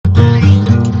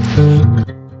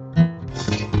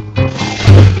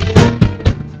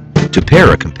To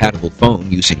pair a compatible phone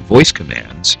using voice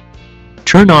commands,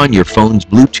 turn on your phone's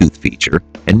Bluetooth feature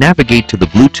and navigate to the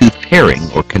Bluetooth pairing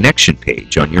or connection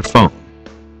page on your phone.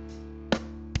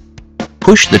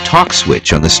 Push the talk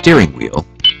switch on the steering wheel.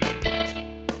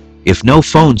 If no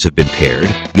phones have been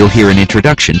paired, you'll hear an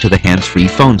introduction to the hands-free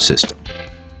phone system.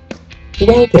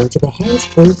 Welcome to the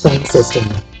hands-free phone system.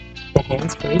 The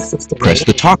hands-free system. Press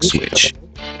the talk switch.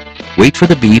 Wait for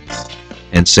the beep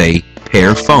and say,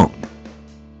 "Pair phone."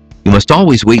 You must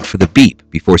always wait for the beep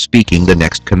before speaking the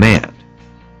next command.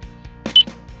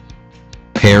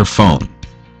 Pair phone.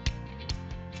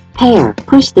 Pair.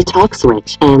 Push the talk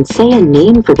switch and say a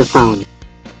name for the phone.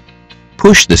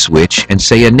 Push the switch and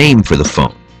say a name for the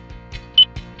phone.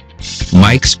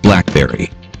 Mike's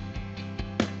BlackBerry.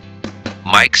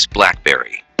 Mike's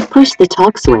BlackBerry. Push the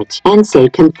talk switch and say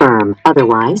confirm.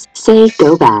 Otherwise, say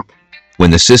go back.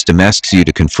 When the system asks you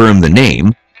to confirm the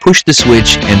name, push the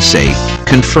switch and say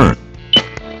confirm.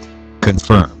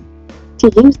 Confirm. To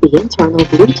use the internal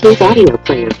Bluetooth audio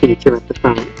player feature of the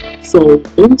phone, say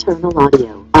internal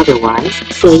audio. Otherwise,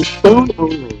 say phone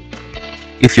only.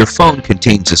 If your phone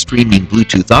contains a streaming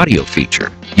Bluetooth audio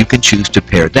feature, you can choose to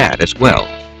pair that as well.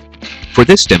 For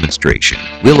this demonstration,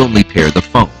 we'll only pair the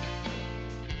phone.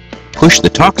 Push the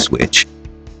talk switch,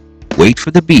 wait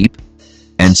for the beep,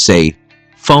 and say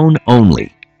phone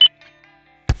only.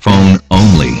 Phone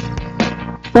only.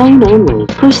 Phone only.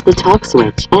 Push the talk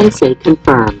switch and say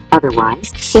confirm.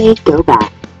 Otherwise, say go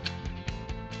back.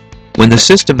 When the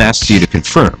system asks you to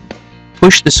confirm,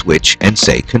 push the switch and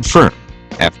say confirm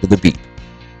after the beep.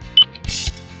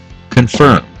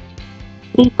 Confirm.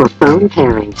 P for phone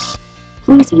pairing.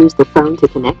 Please use the phone to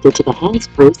connect it to the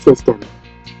hands-free system.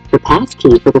 The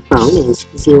passkey for the phone is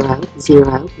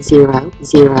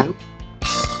 0000.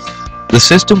 The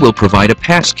system will provide a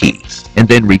passkey and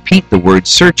then repeat the word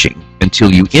searching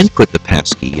until you input the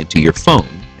passkey into your phone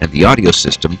and the audio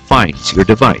system finds your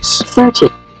device. Search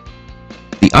it.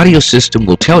 The audio system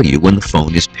will tell you when the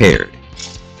phone is paired.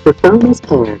 The phone is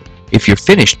paired. If you're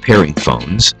finished pairing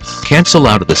phones, cancel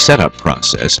out of the setup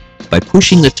process by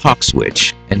pushing the talk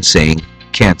switch and saying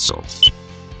cancel.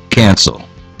 Cancel.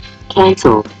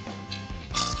 Cancel.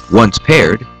 Once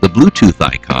paired, the Bluetooth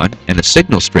icon and a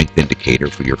signal strength indicator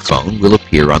for your phone will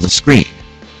appear on the screen.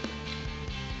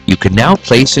 You can now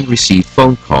place and receive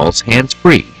phone calls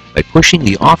hands-free by pushing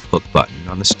the off hook button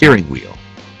on the steering wheel.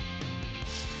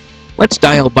 Let's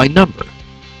dial by number.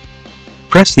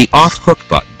 Press the off hook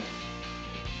button.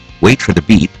 Wait for the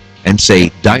beep and say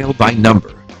dial by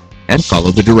number and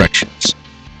follow the directions.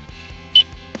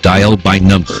 Dial by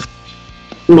number.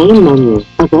 Main menu.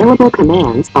 Available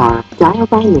commands are dial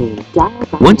by name, dial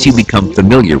by Once you name. become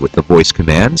familiar with the voice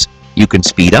commands, you can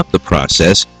speed up the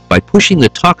process by pushing the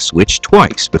talk switch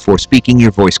twice before speaking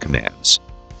your voice commands.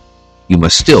 You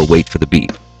must still wait for the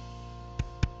beep.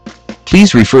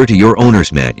 Please refer to your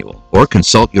owner's manual or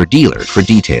consult your dealer for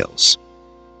details.